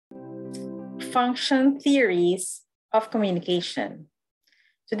function theories of communication.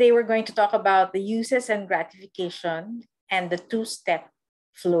 Today, we're going to talk about the uses and gratification and the two-step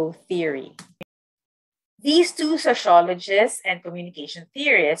flow theory. These two sociologists and communication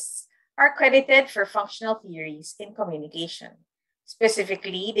theorists are credited for functional theories in communication,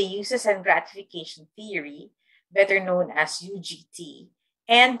 specifically the uses and gratification theory, better known as UGT,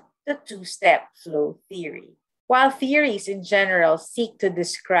 and the two-step flow theory. While theories in general seek to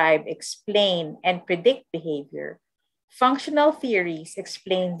describe, explain, and predict behavior, functional theories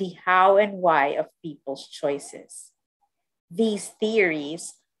explain the how and why of people's choices. These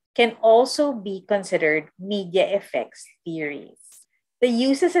theories can also be considered media effects theories. The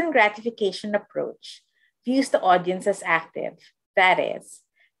uses and gratification approach views the audience as active. That is,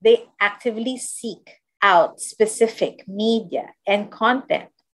 they actively seek out specific media and content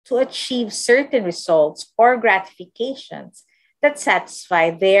to achieve certain results or gratifications that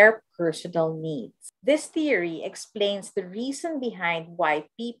satisfy their personal needs. This theory explains the reason behind why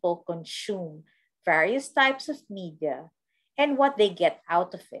people consume various types of media and what they get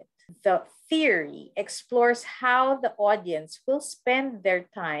out of it. The theory explores how the audience will spend their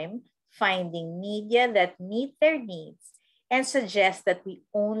time finding media that meet their needs and suggests that we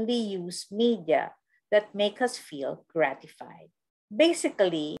only use media that make us feel gratified.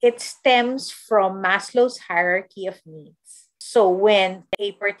 Basically, it stems from Maslow's hierarchy of needs. So when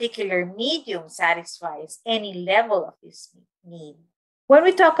a particular medium satisfies any level of this need, when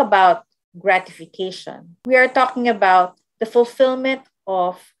we talk about gratification, we are talking about the fulfillment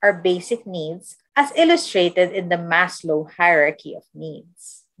of our basic needs as illustrated in the Maslow hierarchy of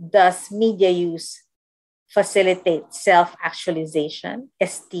needs. Thus, media use facilitates self-actualization,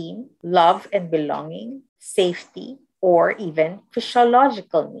 esteem, love and belonging, safety, or even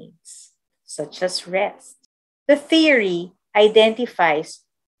physiological needs, such as rest. The theory identifies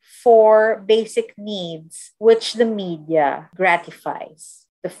four basic needs which the media gratifies.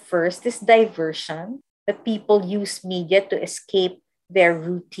 The first is diversion. The people use media to escape their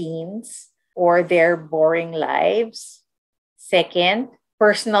routines or their boring lives. Second,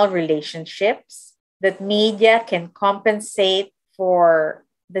 personal relationships. That media can compensate for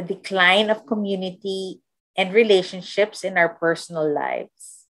the decline of community and relationships in our personal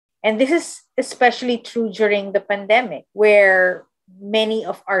lives. And this is especially true during the pandemic, where many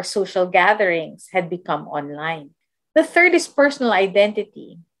of our social gatherings had become online. The third is personal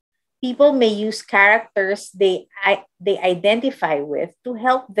identity. People may use characters they identify with to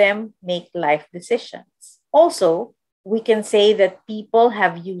help them make life decisions. Also, we can say that people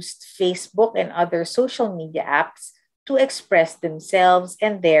have used Facebook and other social media apps to express themselves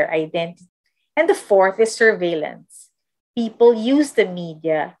and their identity. And the fourth is surveillance. People use the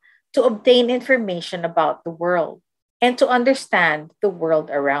media to obtain information about the world and to understand the world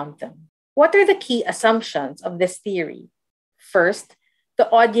around them. What are the key assumptions of this theory? First, the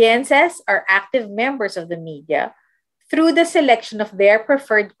audiences are active members of the media through the selection of their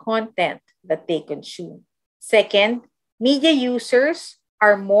preferred content that they consume. Second, media users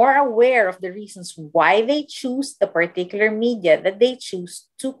are more aware of the reasons why they choose the particular media that they choose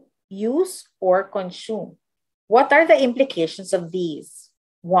to use or consume. What are the implications of these?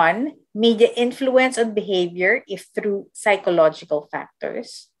 One, media influence on behavior if through psychological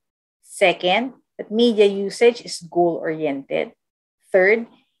factors. Second, that media usage is goal-oriented. Third,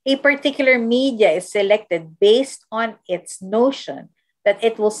 a particular media is selected based on its notion that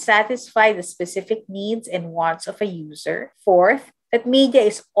it will satisfy the specific needs and wants of a user. Fourth, that media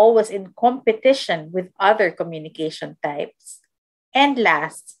is always in competition with other communication types. And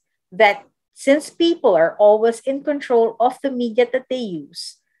last, that since people are always in control of the media that they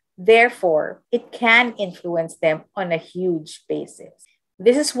use, therefore, it can influence them on a huge basis.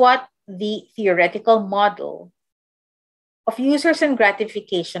 This is what the theoretical model of users and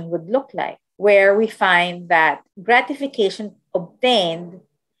gratification would look like, where we find that gratification obtained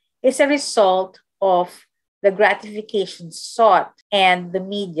is a result of the gratification sought and the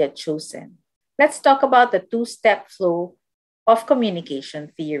media chosen. Let's talk about the two-step flow of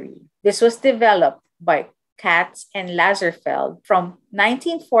communication theory. This was developed by Katz and Lazarsfeld from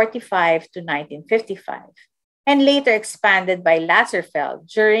 1945 to 1955 and later expanded by Lazarsfeld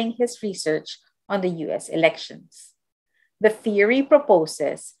during his research on the US elections. The theory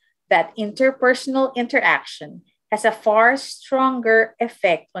proposes that interpersonal interaction has a far stronger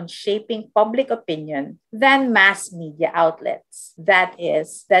effect on shaping public opinion than mass media outlets. That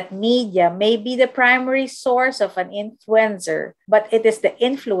is, that media may be the primary source of an influencer, but it is the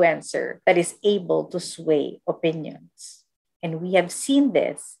influencer that is able to sway opinions. And we have seen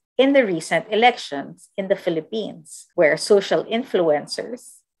this in the recent elections in the Philippines, where social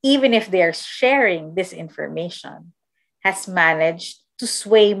influencers even if they're sharing this information, has managed to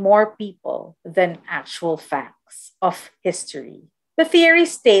sway more people than actual facts of history. The theory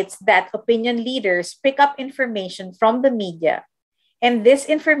states that opinion leaders pick up information from the media, and this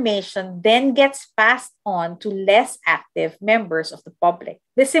information then gets passed on to less active members of the public.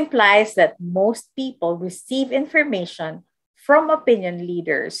 This implies that most people receive information from opinion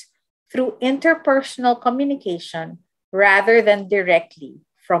leaders through interpersonal communication rather than directly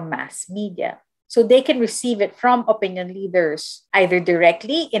from mass media. So they can receive it from opinion leaders either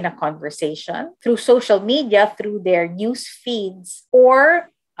directly in a conversation, through social media, through their news feeds, or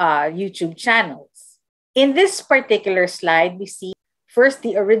YouTube channels. In this particular slide, we see first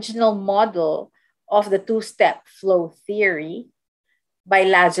the original model of the two-step flow theory by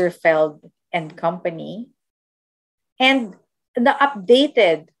Lazarfeld and company, and the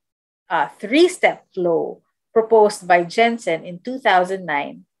updated three-step flow proposed by Jensen in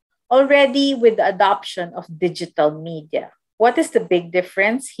 2009, already with the adoption of digital media. What is the big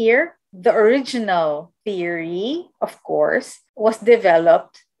difference here? The original theory, of course, was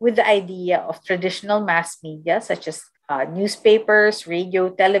developed with the idea of traditional mass media, such as newspapers, radio,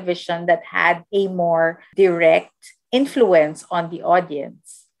 television, that had a more direct influence on the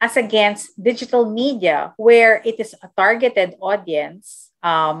audience, as against digital media, where it is a targeted audience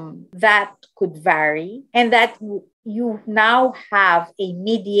that could vary, and that you now have a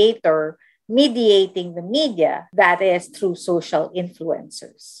mediator mediating the media, that is through social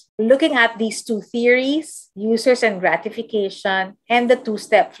influencers. Looking at these two theories, users and gratification, and the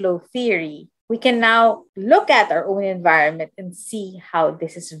two-step flow theory, we can now look at our own environment and see how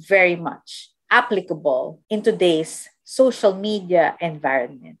this is very much applicable in today's social media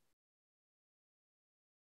environment.